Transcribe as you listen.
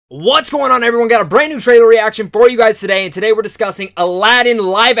What's going on, everyone? Got a brand new trailer reaction for you guys today, and today we're discussing Aladdin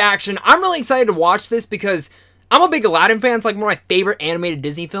live action. I'm really excited to watch this because I'm a big Aladdin fan. It's like one of my favorite animated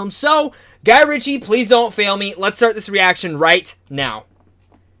Disney films. So, Guy Ritchie, please don't fail me. Let's start this reaction right now.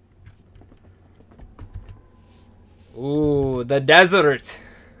 Ooh, the desert.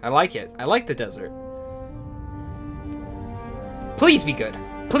 I like it. I like the desert. Please be good.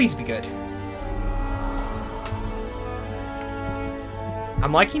 Please be good.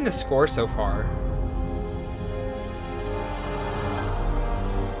 I'm liking the score so far.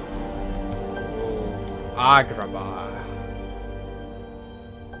 Oh, Agrabah.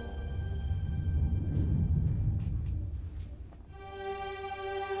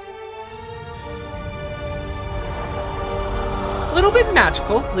 A little bit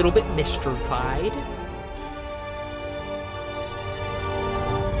magical, a little bit mystified.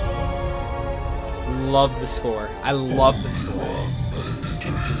 Love the score. I love the score.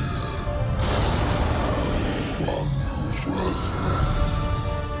 One whose worth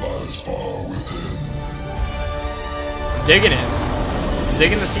lies far within. I'm digging it. I'm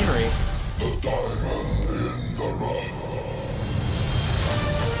digging the scenery. The diamond in the rough.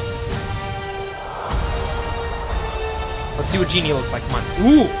 Let's see what Genie looks like. Come on.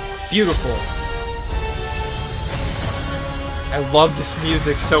 Ooh, beautiful. I love this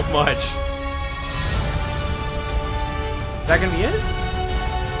music so much. Is that gonna be it?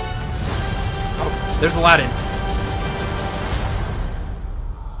 Oh, there's Aladdin.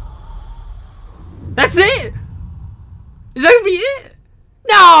 That's it? Is that gonna be it?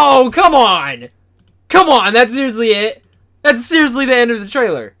 No, come on. Come on, that's seriously it. That's seriously the end of the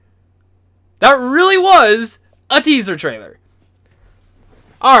trailer. That really was a teaser trailer.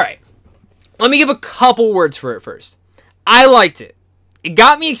 Alright. Let me give a couple words for it first. I liked it. It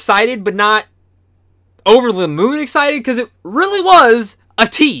got me excited, but not over the moon excited, because it really was a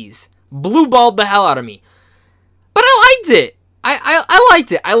tease. Blue balled the hell out of me. But I liked it. I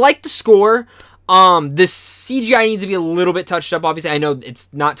liked it. I liked the score. This CGI needs to be a little bit touched up. Obviously, I know it's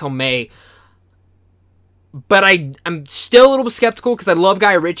not till May. But I'm still a little bit skeptical because I love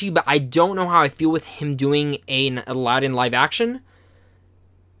Guy Ritchie, but I don't know how I feel with him doing an Aladdin live action.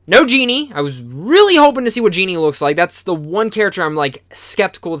 No Genie. I was really hoping to see what Genie looks like. That's the one character I'm like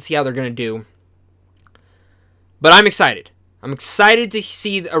skeptical to see how they're going to do. But I'm excited. I'm excited to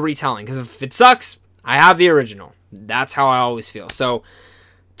see a retelling, because if it sucks, I have the original. That's how I always feel. So,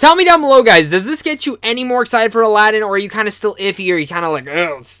 tell me down below, guys, does this get you any more excited for Aladdin, or are you kind of still iffy, or are you kind of like,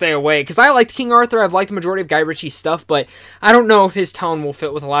 oh, let's stay away? Because I liked King Arthur. I've liked the majority of Guy Ritchie's stuff, but I don't know if his tone will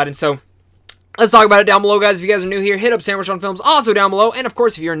fit with Aladdin. So, let's talk about it down below, guys. If you guys are new here, hit up Sandwich on Films, also down below. And, of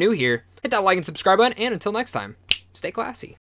course, if you're new here, hit that like and subscribe button. And until next time, stay classy.